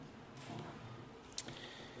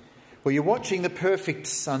Well, you're watching the perfect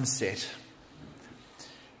sunset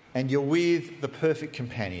and you're with the perfect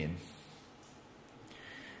companion.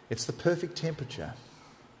 It's the perfect temperature.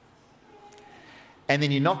 And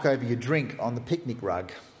then you knock over your drink on the picnic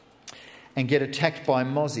rug and get attacked by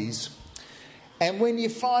mozzies. And when you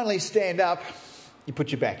finally stand up, you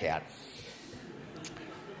put your back out.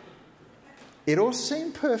 It all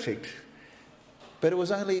seemed perfect, but it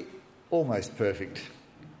was only almost perfect.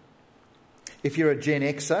 If you're a Gen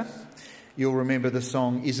Xer, you'll remember the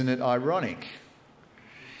song, Isn't It Ironic?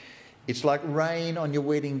 It's like rain on your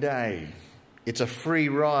wedding day. It's a free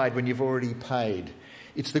ride when you've already paid.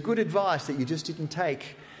 It's the good advice that you just didn't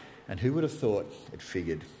take. And who would have thought it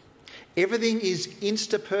figured? Everything is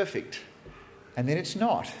insta-perfect, and then it's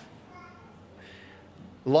not.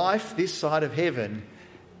 Life this side of heaven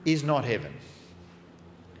is not heaven.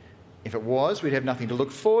 If it was, we'd have nothing to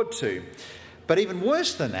look forward to. But even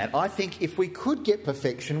worse than that, I think if we could get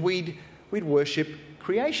perfection, we'd worship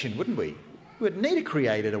creation, wouldn't we? We would need a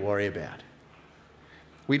creator to worry about.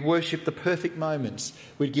 We'd worship the perfect moments.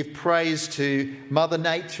 We'd give praise to Mother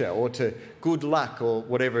Nature or to good luck or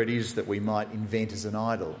whatever it is that we might invent as an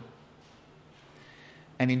idol.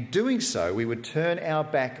 And in doing so, we would turn our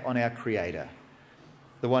back on our Creator,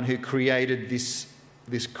 the one who created this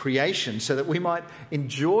creation so that we might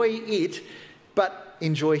enjoy it, but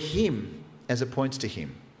enjoy Him as it points to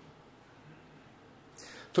Him.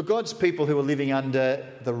 For God's people who were living under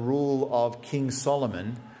the rule of King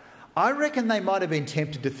Solomon, I reckon they might have been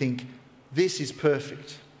tempted to think, this is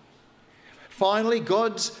perfect. Finally,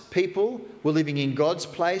 God's people were living in God's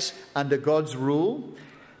place under God's rule.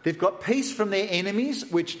 They've got peace from their enemies,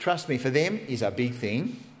 which, trust me, for them is a big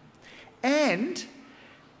thing. And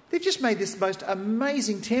they've just made this most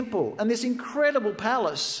amazing temple and this incredible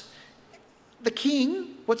palace. The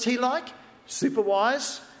king, what's he like? Super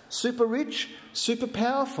wise, super rich, super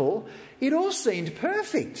powerful. It all seemed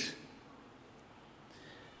perfect.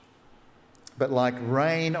 But like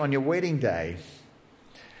rain on your wedding day,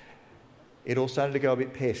 it all started to go a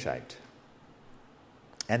bit pear-shaped.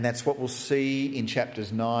 And that's what we'll see in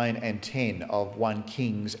chapters 9 and 10 of 1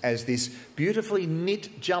 Kings, as this beautifully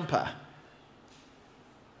knit jumper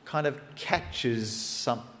kind of catches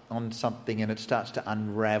on something and it starts to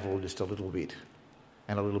unravel just a little bit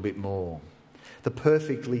and a little bit more. The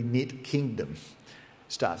perfectly knit kingdom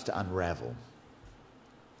starts to unravel.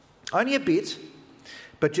 Only a bit,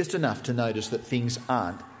 but just enough to notice that things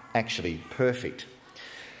aren't actually perfect.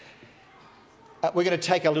 We're going to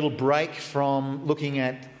take a little break from looking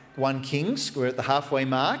at 1 Kings. We're at the halfway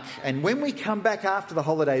mark. And when we come back after the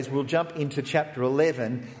holidays, we'll jump into chapter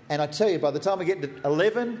 11. And I tell you, by the time we get to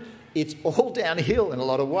 11, it's all downhill in a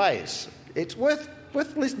lot of ways. It's worth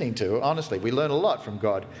listening to, honestly. We learn a lot from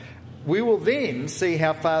God. We will then see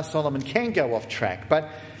how far Solomon can go off track. But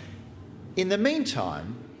in the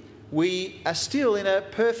meantime, we are still in a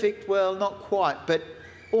perfect, well, not quite, but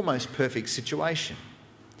almost perfect situation.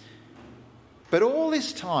 But all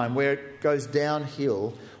this time where it goes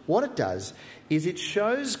downhill, what it does is it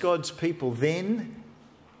shows God's people then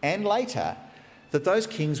and later that those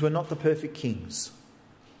kings were not the perfect kings.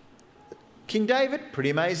 King David, pretty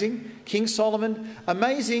amazing. King Solomon,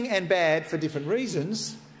 amazing and bad for different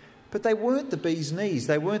reasons, but they weren't the bee's knees.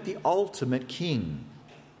 They weren't the ultimate king.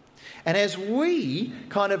 And as we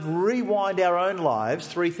kind of rewind our own lives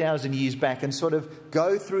 3,000 years back and sort of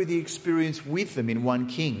go through the experience with them in 1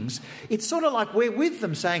 Kings, it's sort of like we're with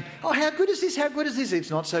them saying, oh, how good is this? How good is this? It's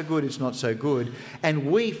not so good. It's not so good.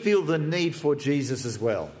 And we feel the need for Jesus as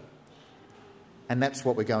well. And that's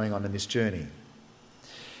what we're going on in this journey.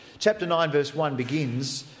 Chapter 9 verse 1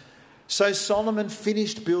 begins, so Solomon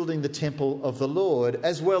finished building the temple of the Lord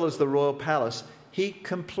as well as the royal palace. He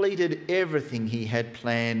completed everything he had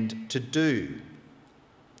planned to do.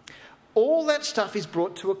 All that stuff is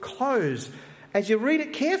brought to a close. As you read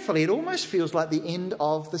it carefully, it almost feels like the end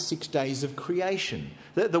of the 6 days of creation.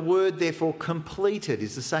 The word, therefore, completed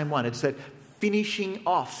is the same one. It's that finishing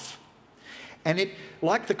off. And it,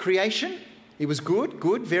 like the creation, it was good,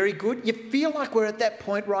 very good. You feel like we're at that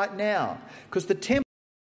point right now because the temple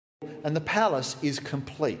and the palace is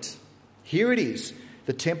complete. Here it is.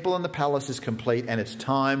 The temple and the palace is complete and it's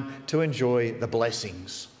time to enjoy the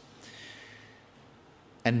blessings.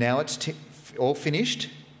 And now it's all finished.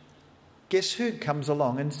 Guess who comes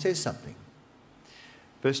along and says something?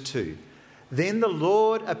 Verse 2. Then the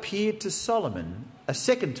Lord appeared to Solomon a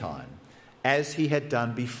second time, as he had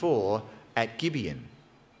done before at Gibeon.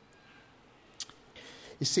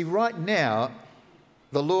 You see, right now,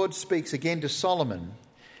 the Lord speaks again to Solomon.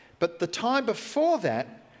 But the time before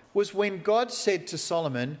that was when God said to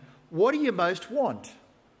Solomon, what do you most want?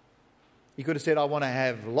 He could have said, I want to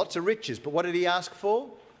have lots of riches. But what did he ask for?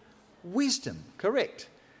 Wisdom, correct.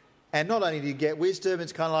 And not only did you get wisdom,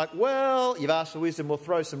 it's kind of like, well, you've asked for wisdom, we'll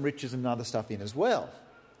throw some riches and other stuff in as well.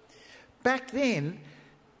 Back then,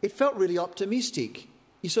 it felt really optimistic.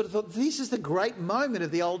 You sort of thought, this is the great moment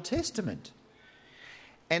of the Old Testament.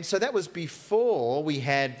 And so that was before we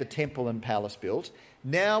had the temple and palace built.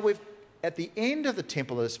 Now we're at the end of the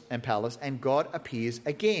temple and palace, and God appears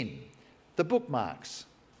again. The bookmarks.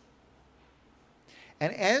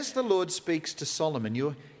 And as the Lord speaks to Solomon,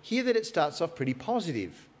 you'll hear that it starts off pretty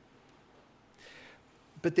positive.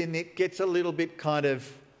 But then it gets a little bit kind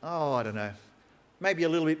of, maybe a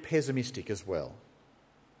little bit pessimistic as well.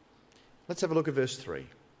 Let's have a look at verse 3.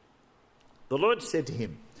 The Lord said to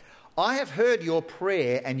him, I have heard your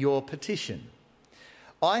prayer and your petition.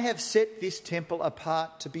 I have set this temple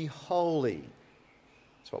apart to be holy.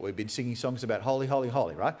 That's what we've been singing songs about, holy, holy,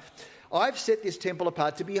 holy, right? I've set this temple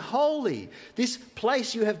apart to be holy, this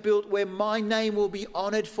place you have built where my name will be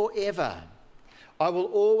honoured forever. I will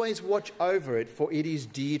always watch over it, for it is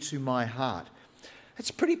dear to my heart.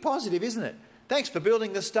 It's pretty positive, isn't it? Thanks for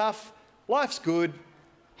building the stuff. Life's good.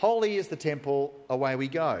 Holy is the temple. Away we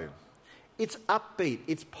go. It's upbeat.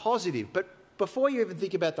 It's positive. But before you even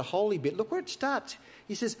think about the holy bit, look where it starts.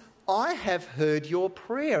 He says, I have heard your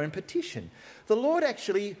prayer and petition. The Lord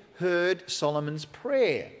actually heard Solomon's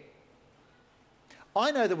prayer.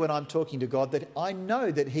 I know that when I'm talking to God, that I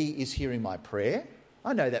know that he is hearing my prayer.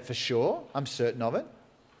 I know that for sure. I'm certain of it.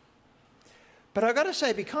 But I've got to say,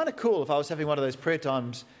 it'd be kind of cool if I was having one of those prayer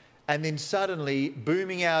times and then suddenly,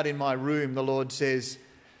 booming out in my room, the Lord says,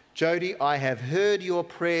 Jody, I have heard your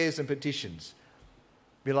prayers and petitions.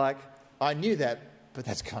 Be like, I knew that, but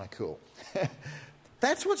that's kind of cool.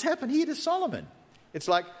 That's what's happened here to Solomon. It's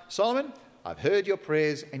like, Solomon, I've heard your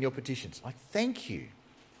prayers and your petitions. Like, thank you.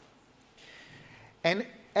 And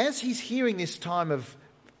as he's hearing this time of,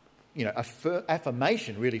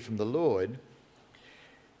 affirmation really from the Lord,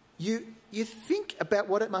 you think about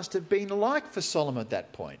what it must have been like for Solomon at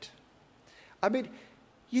that point. I mean,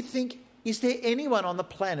 you think, is there anyone on the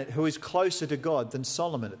planet who is closer to God than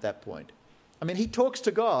Solomon at that point? I mean, he talks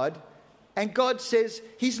to God and God says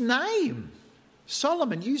his name.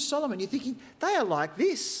 Solomon, you Solomon. You're thinking, they are like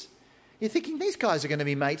this. You're thinking, these guys are going to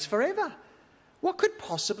be mates forever. What could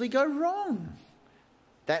possibly go wrong?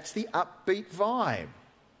 That's the upbeat vibe.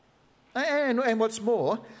 And what's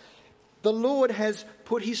more, the Lord has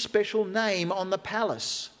put his special name on the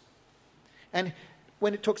palace. And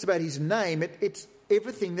when it talks about his name, it's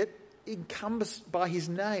everything that encompassed by his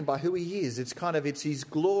name, by who he is. It's his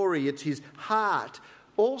glory, it's his heart,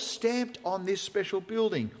 all stamped on this special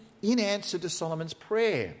building in answer to Solomon's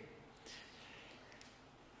prayer.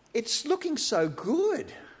 It's looking so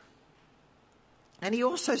good. And he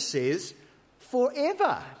also says,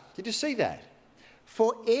 forever. Did you see that?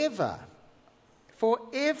 Forever.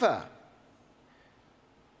 Forever.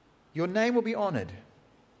 Your name will be honoured.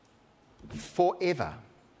 Forever.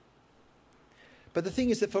 But the thing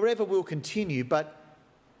is that forever will continue, but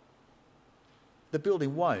the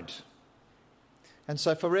building won't. And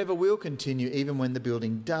so forever will continue even when the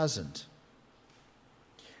building doesn't.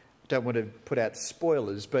 Don't want to put out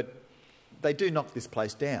spoilers, but they do knock this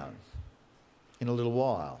place down in a little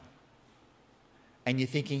while. And you're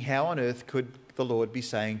thinking, how on earth could the Lord be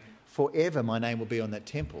saying, forever my name will be on that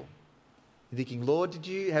temple? You're thinking, Lord, did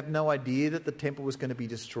you have no idea that the temple was going to be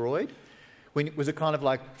destroyed? Was it kind of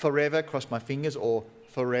like forever, cross my fingers, or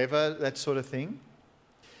forever, that sort of thing?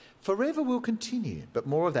 Forever will continue, but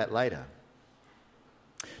more of that later.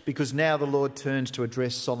 Because now the Lord turns to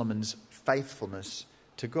address Solomon's faithfulness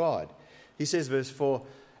to God. He says, verse 4,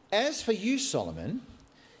 as for you, Solomon,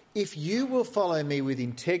 if you will follow me with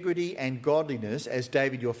integrity and godliness, as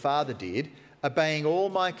David your father did, obeying all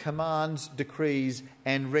my commands, decrees,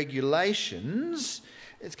 and regulations,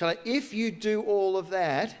 it's kind of, if you do all of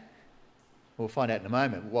that, we'll find out in a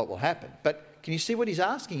moment what will happen. But can you see what he's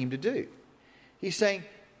asking him to do? He's saying,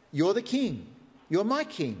 you're the king. You're my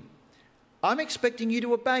king. I'm expecting you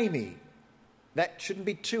to obey me. That shouldn't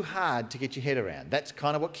be too hard to get your head around. That's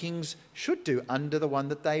kind of what kings should do under the one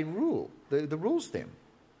that they rule, that rules them.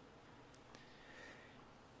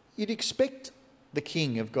 You'd expect the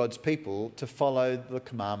king of God's people to follow the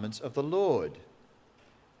commandments of the Lord.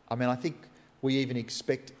 I mean, I think we even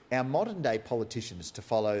expect our modern day politicians to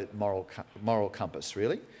follow moral compass,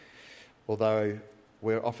 really, although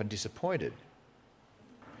we're often disappointed.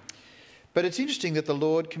 But it's interesting that the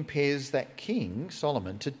Lord compares that king,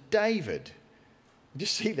 Solomon, to David. You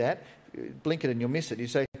just see that? Blink it and you'll miss it. You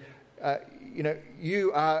say,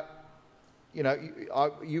 you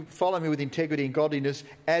follow me with integrity and godliness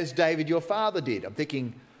as David your father did. I'm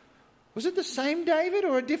thinking, Was it the same David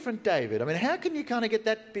or a different David? I mean, how can you kind of get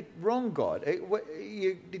that bit wrong, God?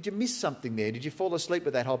 Did you miss something there? Did you fall asleep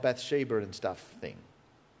with that whole Bathsheba and stuff thing?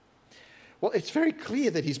 Well, it's very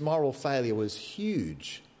clear that his moral failure was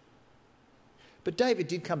huge. But David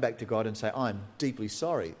did come back to God and say, I'm deeply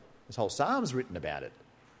sorry. This whole psalm's written about it.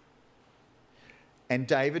 And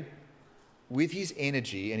David, with his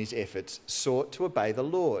energy and his efforts, sought to obey the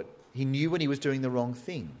Lord. He knew when he was doing the wrong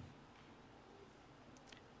thing.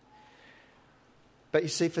 But you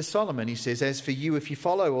see, for Solomon, he says, as for you, if you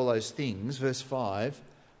follow all those things, verse 5,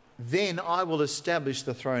 then I will establish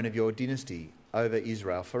the throne of your dynasty over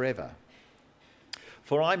Israel forever.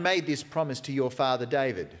 For I made this promise to your father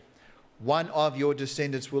David, one of your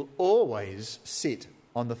descendants will always sit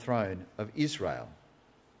on the throne of Israel.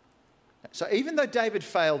 So even though David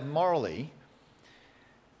failed morally,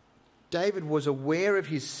 David was aware of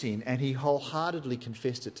his sin and he wholeheartedly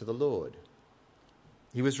confessed it to the Lord.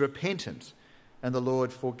 He was repentant and the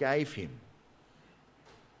Lord forgave him.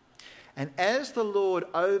 And as the Lord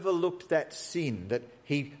overlooked that sin that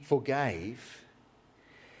he forgave,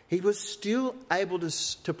 he was still able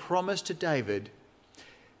to promise to David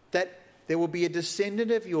that there will be a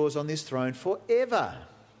descendant of yours on this throne forever.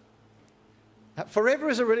 Forever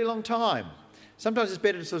is a really long time. Sometimes it's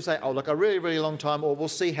better to sort of say, oh, look, a really, really long time, or we'll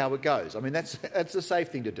see how it goes. I mean, that's the safe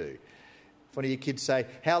thing to do. If one of your kids say,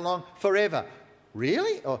 how long? Forever.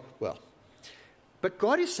 Really? Oh, well. But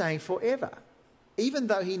God is saying forever, even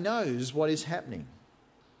though he knows what is happening.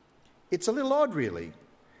 It's a little odd, really,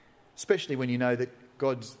 especially when you know that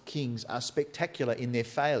God's kings are spectacular in their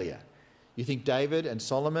failure. You think David and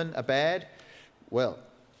Solomon are bad? Well,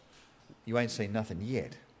 you ain't seen nothing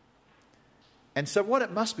yet. And so what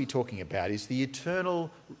it must be talking about is the eternal,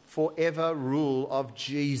 forever rule of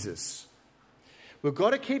Jesus. We've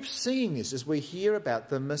got to keep seeing this as we hear about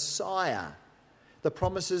the Messiah, the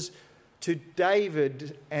promises to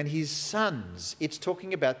David and his sons. It's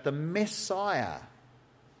talking about the Messiah.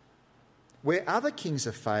 Where other kings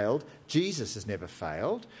have failed, Jesus has never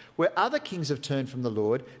failed. Where other kings have turned from the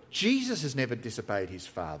Lord, Jesus has never disobeyed his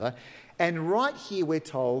Father. And right here we're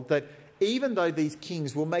told that even though these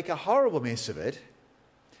kings will make a horrible mess of it,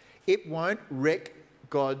 it won't wreck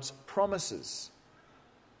God's promises.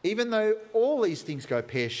 Even though all these things go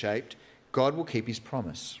pear-shaped, God will keep his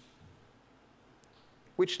promise.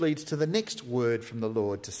 Which leads to the next word from the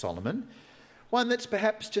Lord to Solomon, one that's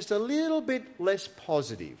perhaps just a little bit less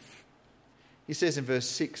positive. He says in verse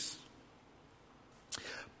 6,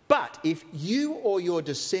 but if you or your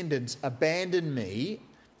descendants abandon me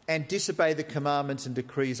and disobey the commandments and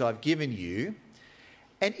decrees I've given you,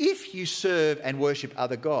 and if you serve and worship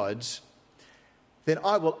other gods, then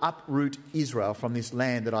I will uproot Israel from this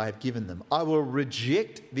land that I have given them. I will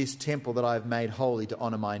reject this temple that I have made holy to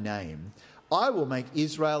honour my name. I will make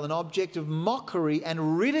Israel an object of mockery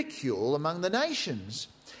and ridicule among the nations.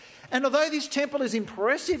 And although this temple is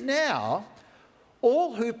impressive now,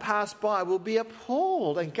 all who pass by will be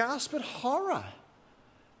appalled and gasp at horror.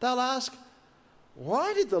 They'll ask,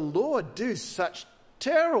 why did the Lord do such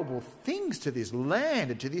terrible things to this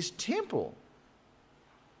land and to this temple?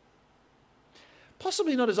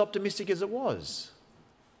 Possibly not as optimistic as it was.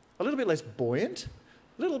 A little bit less buoyant,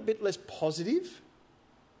 a little bit less positive.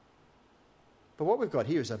 But what we've got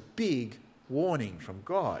here is a big warning from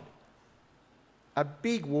God. A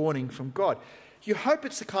big warning from God. You hope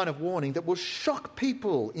it's the kind of warning that will shock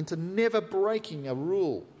people into never breaking a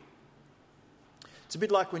rule. It's a bit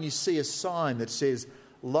like when you see a sign that says,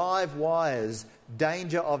 live wires,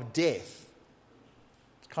 danger of death.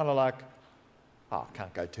 It's kind of like, oh,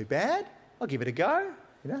 can't go too bad. I'll give it a go,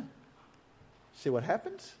 See what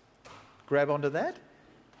happens. Grab onto that.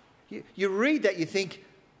 You read that, you think,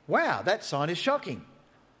 wow, that sign is shocking.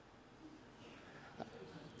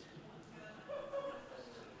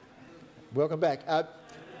 Welcome back.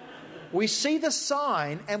 We see the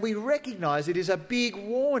sign and we recognise it is a big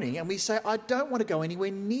warning and we say, I don't want to go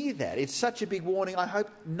anywhere near that. It's such a big warning. I hope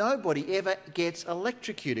nobody ever gets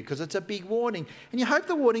electrocuted because it's a big warning. And you hope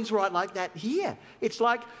the warning's right like that here. It's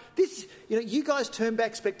like this, you guys turn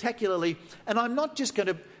back spectacularly and I'm actually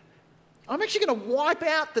going to wipe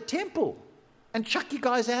out the temple and chuck you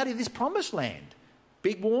guys out of this promised land.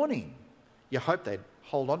 Big warning. You hope they'd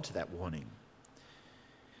hold on to that warning.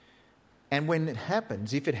 And when it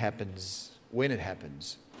happens, if it happens, when it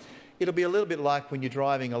happens, it'll be a little bit like when you're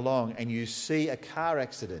driving along and you see a car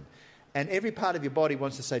accident and every part of your body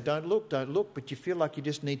wants to say, don't look, but you feel like you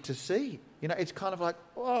just need to see. It's kind of like,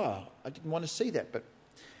 oh, I didn't want to see that.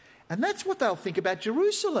 And that's what they'll think about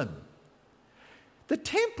Jerusalem. The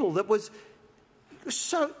temple that was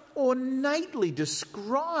so ornately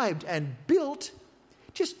described and built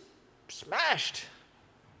just smashed.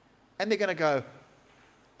 And they're going to go,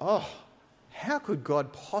 oh, how could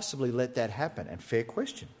God possibly let that happen? And fair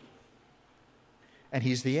question. And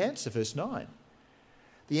here's the answer, verse 9.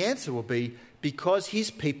 The answer will be because his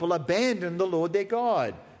people abandoned the Lord their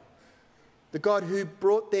God, the God who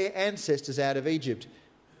brought their ancestors out of Egypt.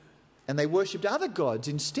 And they worshipped other gods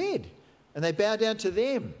instead, and they bowed down to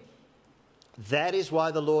them. That is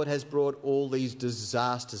why the Lord has brought all these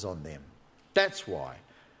disasters on them. That's why.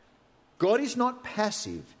 God is not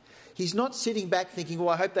passive. He's not sitting back thinking, oh,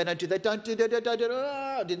 I hope they don't do that. Don't do that.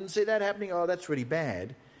 Oh, I didn't see that happening. Oh, that's really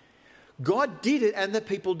bad. God did it and the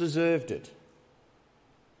people deserved it.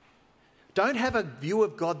 Don't have a view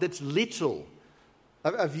of God that's little.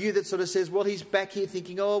 A view that sort of says, well, he's back here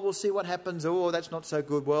thinking, oh, we'll see what happens. Oh, that's not so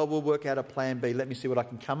good. Well, we'll work out a plan B. Let me see what I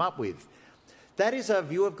can come up with. That is a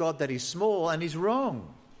view of God that is small and is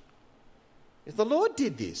wrong. If the Lord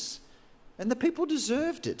did this and the people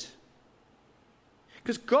deserved it.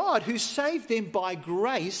 Because God, who saved them by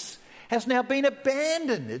grace, has now been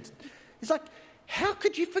abandoned. It's like, how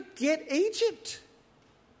could you forget Egypt?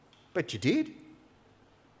 But you did.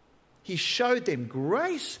 He showed them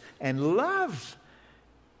grace and love.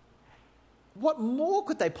 What more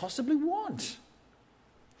could they possibly want?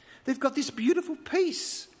 They've got this beautiful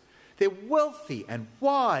peace. They're wealthy and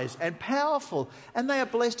wise and powerful, and they are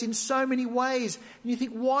blessed in so many ways. And you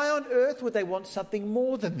think, why on earth would they want something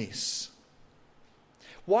more than this?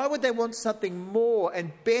 Why would they want something more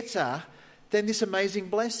and better than this amazing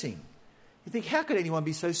blessing? You think, how could anyone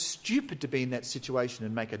be so stupid to be in that situation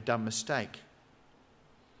and make a dumb mistake?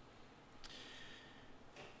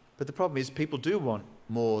 But the problem is people do want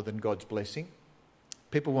more than God's blessing.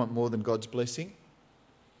 People want more than God's blessing.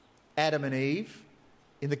 Adam and Eve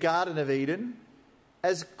in the Garden of Eden,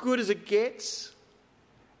 as good as it gets.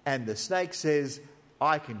 And the snake says,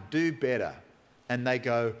 I can do better. And they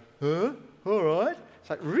go, huh? All right. It's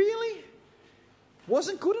like, really?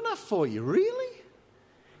 Wasn't good enough for you, really?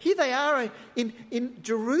 Here they are in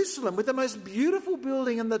Jerusalem with the most beautiful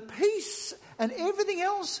building and the peace and everything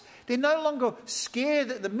else. They're no longer scared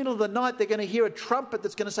that in the middle of the night they're going to hear a trumpet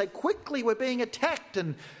that's going to say, quickly, we're being attacked.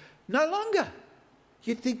 And no longer.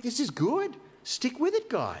 You'd think, this is good. Stick with it,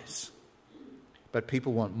 guys. But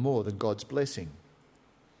people want more than God's blessing.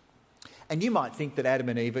 And you might think that Adam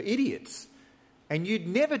and Eve are idiots. And you'd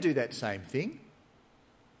never do that same thing.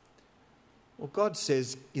 Well, God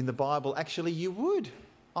says in the Bible, actually, you would.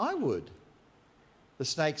 I would. The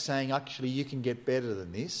snake saying, actually, you can get better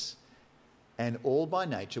than this. And all by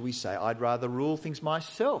nature we say, I'd rather rule things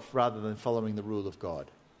myself rather than following the rule of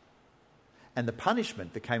God. And the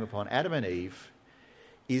punishment that came upon Adam and Eve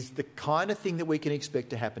is the kind of thing that we can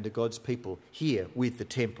expect to happen to God's people here with the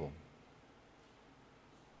temple.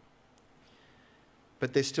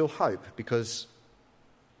 But there's still hope because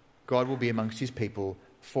God will be amongst his people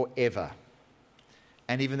forever.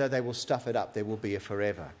 And even though they will stuff it up, there will be a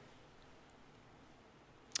forever.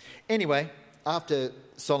 Anyway, after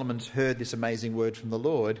Solomon's heard this amazing word from the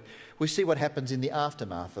Lord, we see what happens in the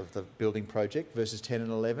aftermath of the building project, verses 10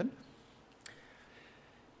 and 11.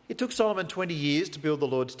 It took Solomon 20 years to build the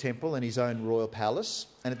Lord's temple and his own royal palace,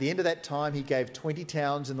 and at the end of that time he gave 20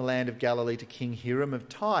 towns in the land of Galilee to King Hiram of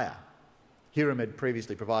Tyre. Hiram had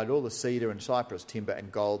previously provided all the cedar and cypress timber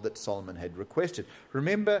and gold that Solomon had requested.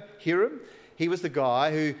 Remember Hiram? He was the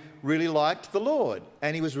guy who really liked the Lord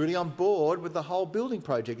and he was really on board with the whole building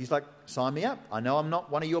project. He's like, sign me up. I know I'm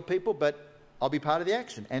not one of your people, but I'll be part of the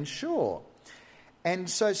action. And sure. And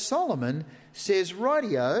so Solomon says,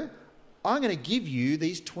 rightio, I'm going to give you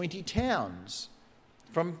these 20 towns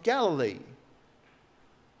from Galilee.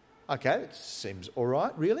 Okay, it seems all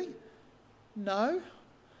right, really? No.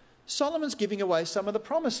 Solomon's giving away some of the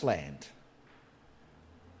promised land.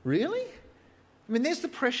 Really? I mean, there's the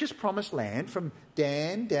precious promised land from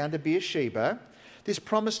Dan down to Beersheba, this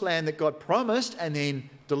promised land that God promised and then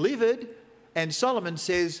delivered, and Solomon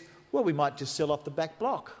says, well, we might just sell off the back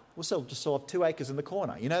block. We'll just sell off 2 acres in the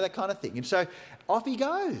corner, you know, that kind of thing. And so off he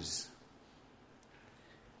goes.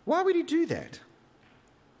 Why would he do that?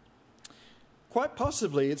 Quite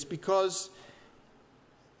possibly it's because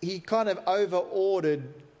he kind of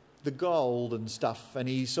over-ordered the gold and stuff, and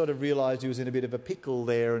he sort of realised he was in a bit of a pickle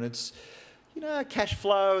there, and it's, you know, cash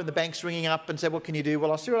flow, and the bank's ringing up and said, what can you do?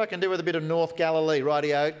 Well, I'll see what I can do with a bit of North Galilee.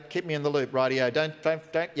 Rightio, keep me in the loop. Rightio, don't,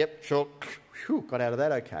 yep, sure. Whew, got out of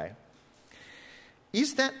that okay.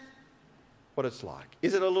 Is that what it's like?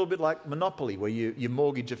 Is it a little bit like Monopoly, where you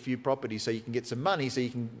mortgage a few properties so you can get some money, so you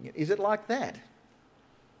can... Is it like that?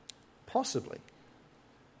 Possibly.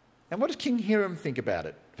 And what does King Hiram think about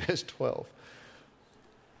it? Verse 12.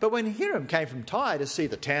 But when Hiram came from Tyre to see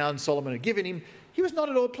the town Solomon had given him, he was not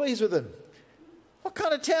at all pleased with them. "What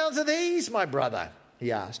kind of towns are these, my brother?"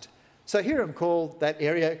 he asked. So Hiram called that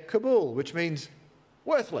area Kabul, which means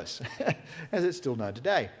worthless, as it's still known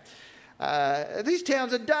today. These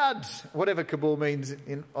towns are duds, whatever Kabul means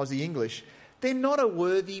in Aussie English. They're not a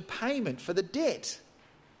worthy payment for the debt.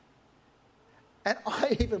 And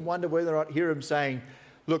I even wonder whether or not Hiram's saying,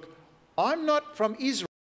 look, I'm not from Israel.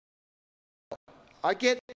 I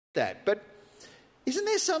get that, but isn't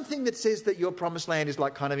there something that says that your promised land is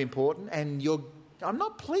like kind of important, and I'm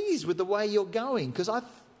not pleased with the way you're going because I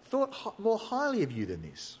thought more highly of you than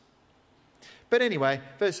this. But anyway,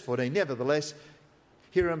 verse 14, nevertheless,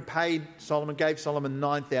 Hiram gave Solomon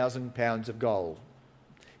 9,000 pounds of gold.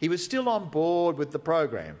 He was still on board with the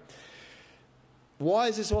program. Why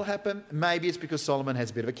has this all happened? Maybe it's because Solomon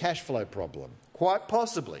has a bit of a cash flow problem. Quite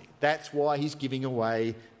possibly. That's why he's giving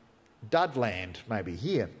away dud land, maybe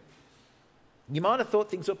here. You might have thought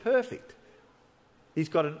things were perfect. He's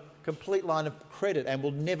got a complete line of credit and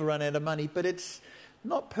will never run out of money, but it's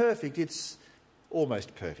not perfect, it's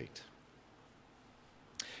almost perfect.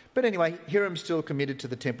 But anyway, Hiram's still committed to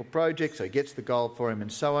the temple project, so he gets the gold for him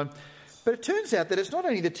and so on. But it turns out that it's not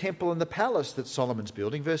only the temple and the palace that Solomon's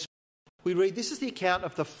building. Verse 5, we read, this is the account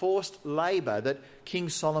of the forced labour that King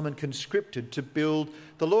Solomon conscripted to build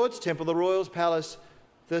the Lord's temple, the royal palace,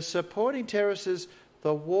 the supporting terraces,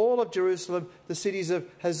 the wall of Jerusalem, the cities of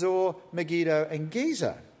Hazor, Megiddo and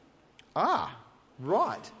Giza. Ah,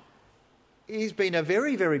 right. He's been a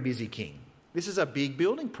very, very busy king. This is a big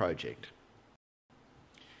building project.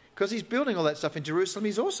 Because he's building all that stuff in Jerusalem,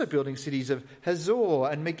 he's also building cities of Hazor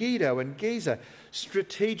and Megiddo and Giza,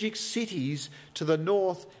 strategic cities to the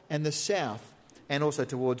north and the south, and also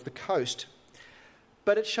towards the coast.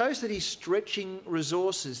 But it shows that he's stretching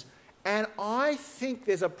resources. And I think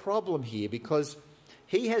there's a problem here because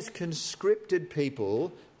he has conscripted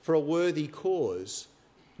people for a worthy cause,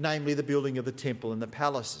 namely the building of the temple and the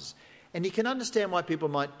palaces. And you can understand why people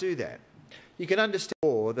might do that. You can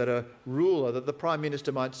understand that a ruler, that the Prime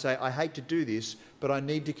Minister might say, I hate to do this, but I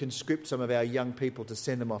need to conscript some of our young people to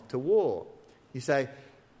send them off to war. You say,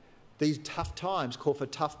 these tough times call for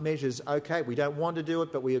tough measures. OK, we don't want to do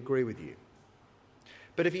it, but we agree with you.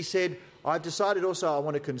 But if he said, I've decided also I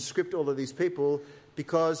want to conscript all of these people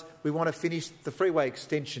because we want to finish the freeway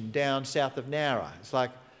extension down south of Nowra. It's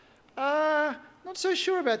like, not so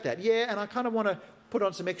sure about that. Yeah, and I kind of want to put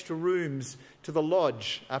on some extra rooms to the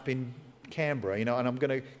lodge up in Canberra, and I'm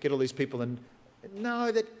going to get all these people. And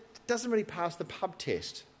no, that doesn't really pass the pub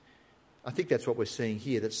test. I think that's what we're seeing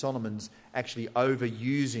here, that Solomon's actually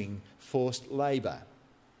overusing forced labour.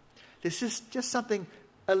 There's just something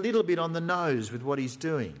a little bit on the nose with what he's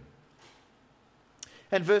doing.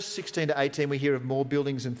 And verse 16 to 18, we hear of more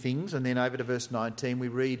buildings and things. And then over to verse 19, we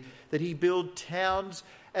read that he built towns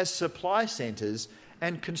as supply centres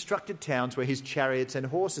and constructed towns where his chariots and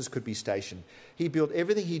horses could be stationed. He built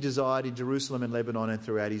everything he desired in Jerusalem and Lebanon and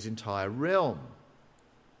throughout his entire realm.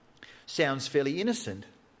 Sounds fairly innocent.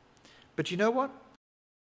 But you know what?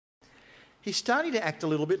 He's starting to act a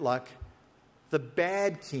little bit like the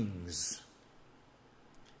bad kings.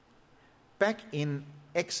 Back in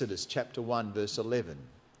Exodus chapter 1, verse 11,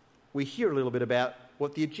 we hear a little bit about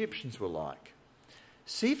what the Egyptians were like.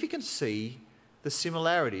 See if you can see the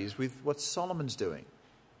similarities with what Solomon's doing.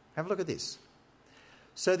 Have a look at this.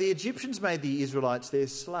 So the Egyptians made the Israelites their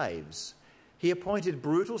slaves. He appointed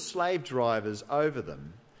brutal slave drivers over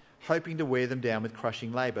them, hoping to wear them down with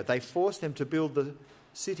crushing labour. They forced them to build the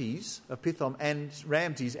cities of Pithom and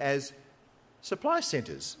Ramses as supply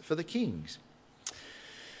centres for the kings.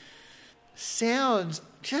 Sounds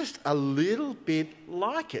just a little bit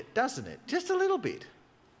like it, doesn't it? Just a little bit.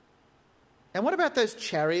 And what about those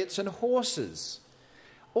chariots and horses?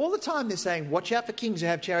 All the time they're saying, watch out for kings who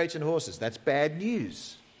have chariots and horses. That's bad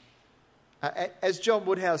news. As John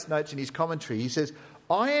Woodhouse notes in his commentary, he says,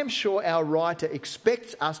 I am sure our writer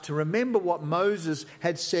expects us to remember what Moses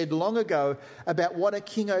had said long ago about what a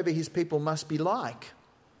king over his people must be like.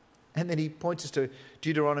 And then he points us to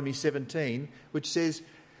Deuteronomy 17, which says,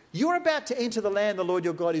 you're about to enter the land the Lord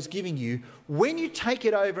your God is giving you. When you take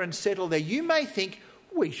it over and settle there, you may think,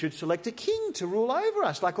 we should select a king to rule over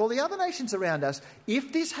us like all the other nations around us.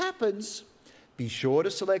 If this happens, be sure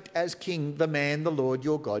to select as king the man the Lord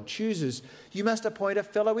your God chooses. You must appoint a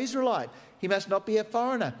fellow Israelite. He must not be a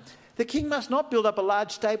foreigner. The king must not build up a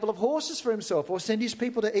large stable of horses for himself or send his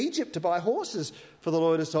people to Egypt to buy horses, for the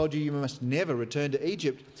Lord has told you, you must never return to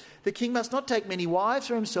Egypt. The king must not take many wives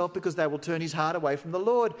for himself because they will turn his heart away from the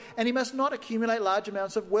Lord, and he must not accumulate large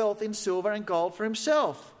amounts of wealth in silver and gold for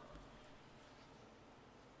himself.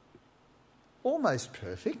 Almost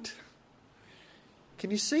perfect. Can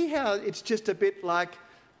you see how it's just a bit like,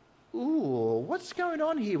 ooh, what's going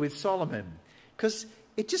on here with Solomon? Because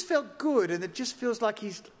it just felt good, and it just feels like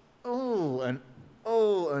he's because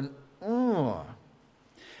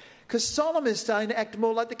Solomon is starting to act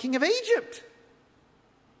more like the king of Egypt.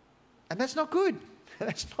 And that's not good.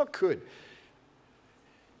 That's not good.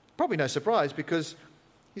 Probably no surprise, because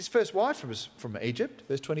his first wife was from Egypt,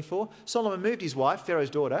 verse 24. Solomon moved his wife, Pharaoh's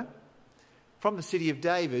daughter, from the city of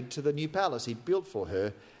David to the new palace he built for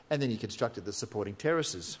her, and then he constructed the supporting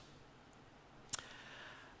terraces.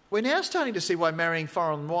 We're now starting to see why marrying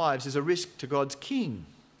foreign wives is a risk to God's king,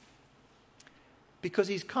 because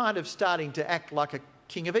he's kind of starting to act like a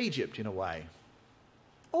king of Egypt in a way.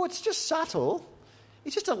 Oh, it's just subtle.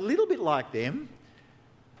 It's just a little bit like them.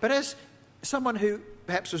 But as someone who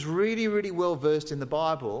perhaps was really, really well versed in the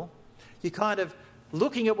Bible, you're kind of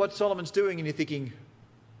looking at what Solomon's doing and you're thinking,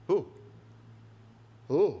 you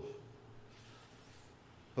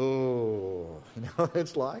know what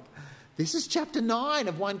it's like? This is chapter 9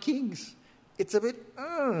 of 1 Kings. It's a bit,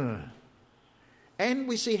 And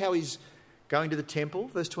we see how he's going to the temple,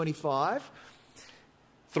 verse 25.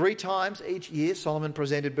 3 times each year, Solomon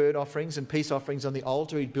presented burnt offerings and peace offerings on the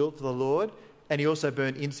altar he'd built for the Lord, and he also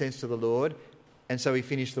burnt incense to the Lord, and so he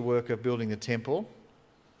finished the work of building the temple.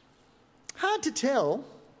 Hard to tell,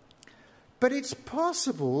 but it's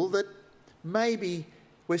possible that maybe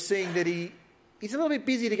we're seeing that he's a little bit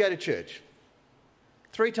busy to go to church.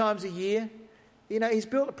 3 times a year. You know, he's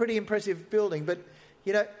built a pretty impressive building, but,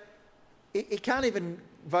 you know, he can't even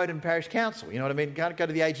vote in parish council, you know what I mean? Can't go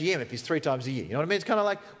to the AGM if he's 3 times a year. You know what I mean? It's kind of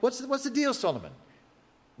like, what's the deal, Solomon?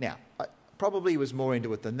 Now, probably he was more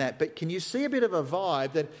into it than that, but can you see a bit of a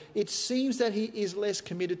vibe that it seems that he is less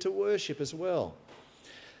committed to worship as well?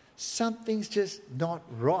 Something's just not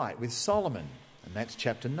right with Solomon, and that's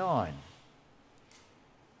chapter 9.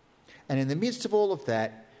 And in the midst of all of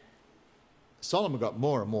that, Solomon got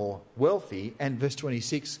more and more wealthy, and verse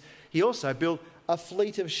 26, he also built a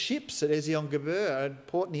fleet of ships at Ezion-Geber, a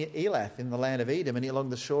port near Elath in the land of Edom and along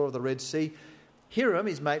the shore of the Red Sea. Hiram,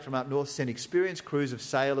 his mate from up north, sent experienced crews of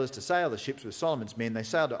sailors to sail the ships with Solomon's men. They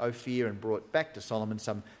sailed to Ophir and brought back to Solomon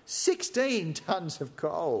some 16 tons of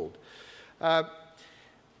gold.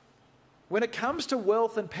 When it comes to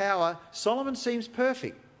wealth and power, Solomon seems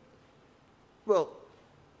perfect. Well,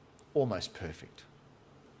 almost perfect.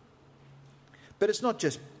 But it's not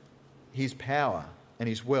just his power and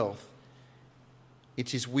his wealth.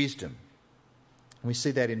 It's his wisdom. And we see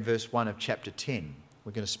that in verse 1 of chapter 10.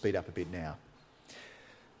 We're going to speed up a bit now.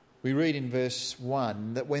 We read in verse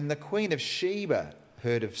 1 that when the Queen of Sheba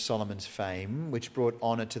heard of Solomon's fame, which brought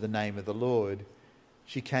honour to the name of the Lord,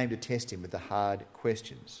 she came to test him with the hard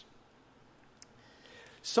questions.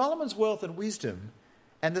 Solomon's wealth and wisdom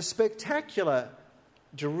and the spectacular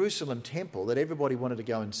Jerusalem temple that everybody wanted to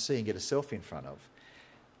go and see and get a selfie in front of,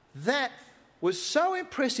 that was so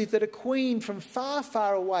impressive that a queen from far,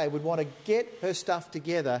 far away would want to get her stuff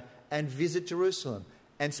together and visit Jerusalem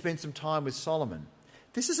and spend some time with Solomon.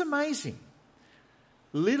 This is amazing.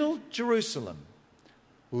 Little Jerusalem,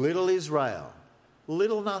 little Israel,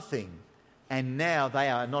 little nothing, and now they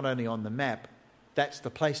are not only on the map, that's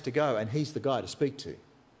the place to go, and he's the guy to speak to,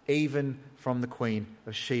 even from the Queen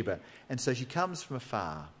of Sheba. And so she comes from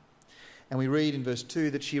afar. And we read in verse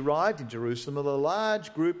 2 that she arrived in Jerusalem with a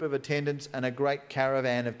large group of attendants and a great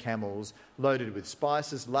caravan of camels loaded with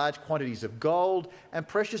spices, large quantities of gold and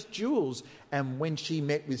precious jewels. And when she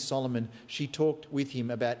met with Solomon, she talked with him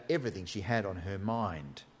about everything she had on her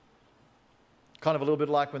mind. Kind of a little bit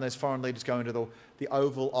like when those foreign leaders go into the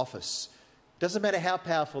Oval Office. Doesn't matter how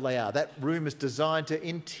powerful they are. That room is designed to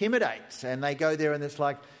intimidate. And they go there and it's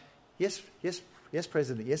like, yes, yes, yes,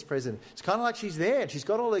 President, yes, President. It's kind of like she's there and she's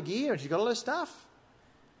got all her gear and she's got all her stuff.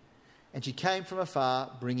 And she came from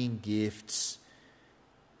afar bringing gifts.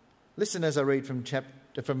 Listen as I read from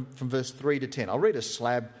verse 3 to 10. I'll read a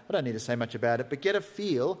slab. I don't need to say much about it, but get a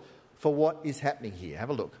feel for what is happening here.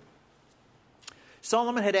 Have a look.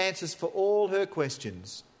 Solomon had answers for all her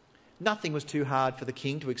questions. Nothing was too hard for the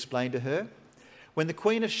king to explain to her. When the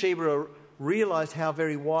Queen of Sheba realised how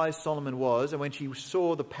very wise Solomon was, and when she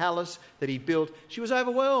saw the palace that he built, she was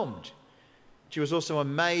overwhelmed. She was also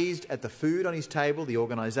amazed at the food on his table, the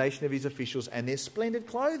organisation of his officials, and their splendid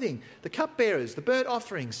clothing, the cupbearers, the burnt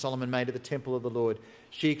offerings Solomon made at the temple of the Lord.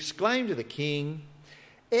 She exclaimed to the king,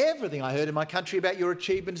 "Everything I heard in my country about your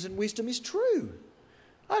achievements and wisdom is true.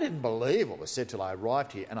 I didn't believe what was said till I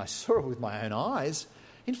arrived here, and I saw it with my own eyes.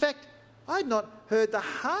 In fact, I had not heard the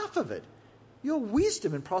half of it. Your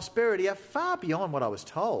wisdom and prosperity are far beyond what I was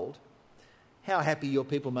told. How happy your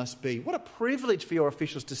people must be. What a privilege for your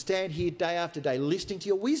officials to stand here day after day listening to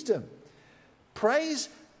your wisdom. Praise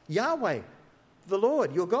Yahweh, the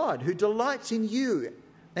Lord, your God, who delights in you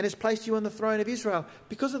and has placed you on the throne of Israel.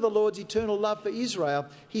 Because of the Lord's eternal love for Israel,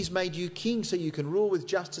 he's made you king so you can rule with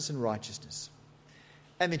justice and righteousness.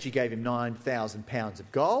 And then she gave him 9,000 pounds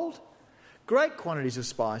of gold, great quantities of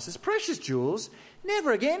spices, precious jewels.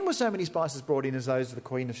 Never again were so many spices brought in as those the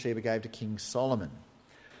Queen of Sheba gave to King Solomon.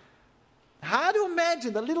 Hard to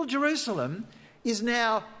imagine that little Jerusalem is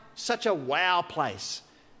now such a wow place,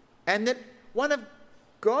 and that one of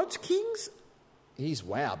God's kings, he's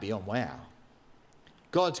wow beyond wow.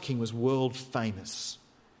 God's king was world famous.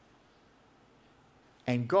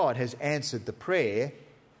 And God has answered the prayer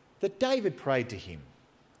that David prayed to him.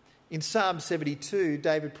 In Psalm 72,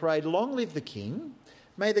 David prayed, "Long live the king.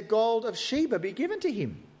 May the gold of Sheba be given to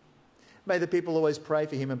him. May the people always pray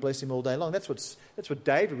for him and bless him all day long." That's what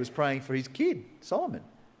David was praying for his kid, Solomon.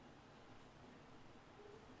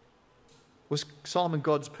 Was Solomon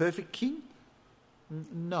God's perfect king?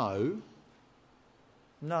 No.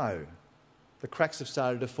 The cracks have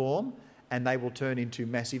started to form, and they will turn into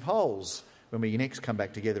massive holes when we next come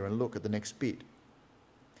back together and look at the next bit.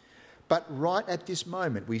 But right at this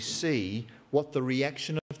moment, we see what the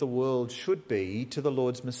reaction of the world should be to the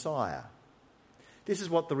Lord's Messiah. This is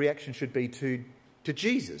what the reaction should be to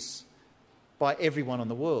Jesus by everyone in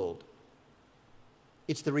the world.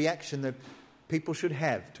 It's the reaction that people should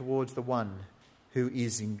have towards the one who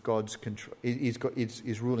is in God's control,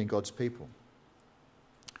 is ruling God's people.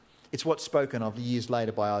 It's what's spoken of years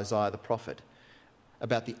later by Isaiah the prophet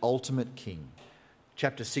about the ultimate king.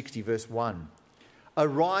 Chapter 60, verse 1.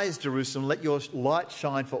 "Arise, Jerusalem, let your light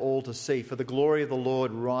shine for all to see, for the glory of the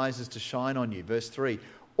Lord rises to shine on you." Verse 3.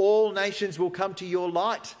 "All nations will come to your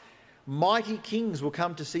light. Mighty kings will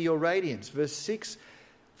come to see your radiance." Verse 6.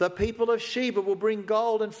 "The people of Sheba will bring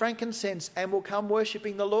gold and frankincense and will come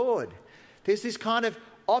worshipping the Lord." There's this kind of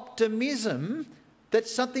optimism that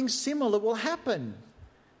something similar will happen.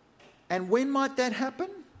 And when might that happen?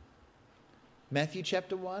 Matthew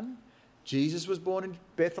chapter 1. Jesus was born in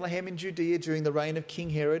Bethlehem in Judea during the reign of King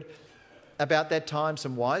Herod. About that time,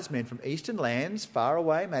 some wise men from eastern lands, far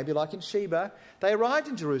away, maybe like in Sheba, they arrived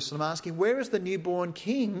in Jerusalem asking, "Where is the newborn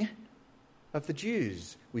king of the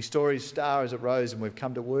Jews? We saw his star as it rose and we've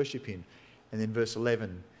come to worship him." And then verse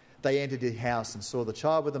 11, "They entered his house and saw the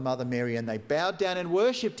child with the mother Mary, and they bowed down and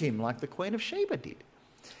worshipped him like the Queen of Sheba did.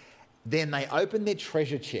 Then they opened their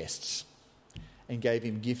treasure chests and gave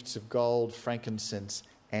him gifts of gold, frankincense,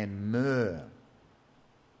 and myrrh."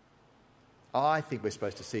 I think we're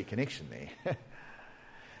supposed to see a connection there.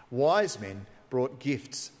 Wise men brought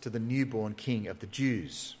gifts to the newborn king of the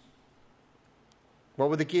Jews.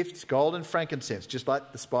 What were the gifts? Gold and frankincense, just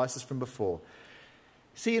like the spices from before.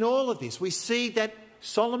 See, in all of this, we see that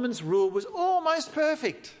Solomon's rule was almost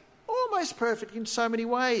perfect in so many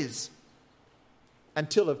ways.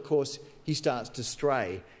 Until, of course, he starts to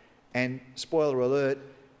stray. And spoiler alert,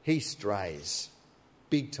 he strays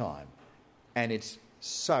big time. And it's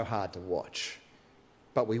so hard to watch.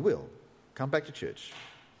 But we will. Come back to church.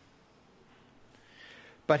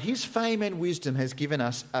 But his fame and wisdom has given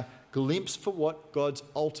us a glimpse for what God's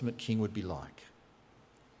ultimate king would be like.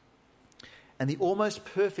 And the almost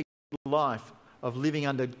perfect life of living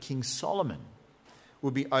under King Solomon will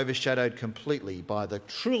be overshadowed completely by the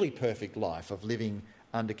truly perfect life of living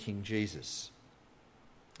under King Jesus.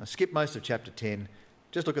 I'll skip most of chapter 10.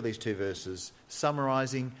 Just look at these two verses.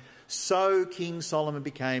 Summarising, "So King Solomon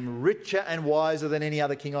became richer and wiser than any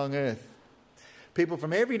other king on earth. People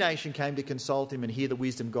from every nation came to consult him and hear the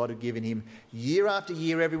wisdom God had given him. Year after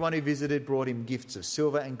year, everyone who visited brought him gifts of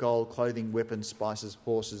silver and gold, clothing, weapons, spices,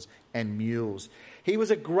 horses, and mules. He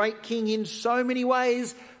was a great king in so many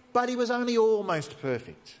ways, but he was only almost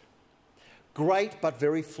perfect. Great, but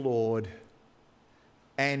very flawed.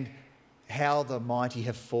 And how the mighty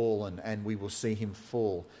have fallen, and we will see him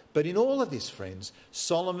fall. But in all of this, friends,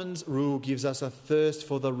 Solomon's rule gives us a thirst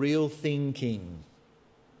for the real thing king.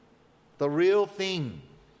 The real thing.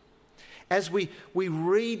 As we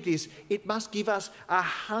read this, it must give us a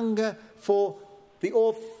hunger for the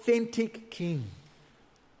authentic king.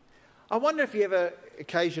 I wonder if you ever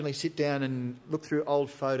occasionally sit down and look through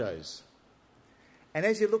old photos. And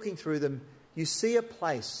as you're looking through them, you see a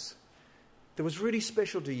place that was really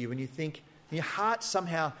special to you, and you think, your heart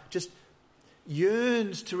somehow just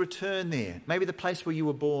yearns to return there. Maybe the place where you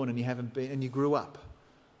were born and you haven't been, and you grew up.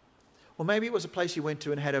 Or maybe it was a place you went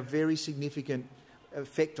to and had a very significant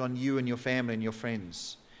effect on you and your family and your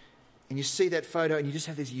friends. And you see that photo and you just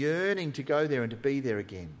have this yearning to go there and to be there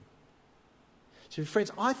again. So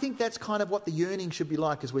friends, I think that's kind of what the yearning should be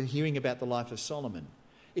like as we're hearing about the life of Solomon.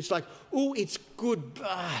 It's like, oh, it's good,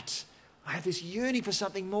 but I have this yearning for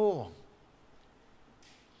something more.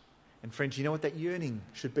 And friends, you know what that yearning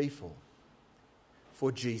should be for?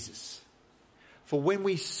 For Jesus. For when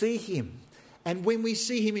we see him, and when we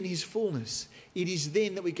see him in his fullness, it is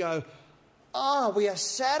then that we go, we are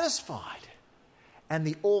satisfied. And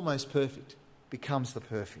the almost perfect becomes the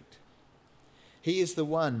perfect. He is the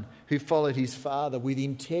one who followed his Father with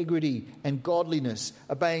integrity and godliness,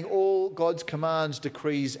 obeying all God's commands,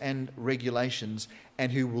 decrees and regulations,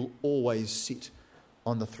 and who will always sit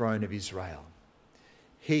on the throne of Israel.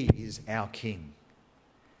 He is our King.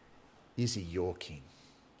 Is he your King?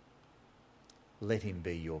 Let him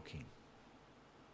be your King.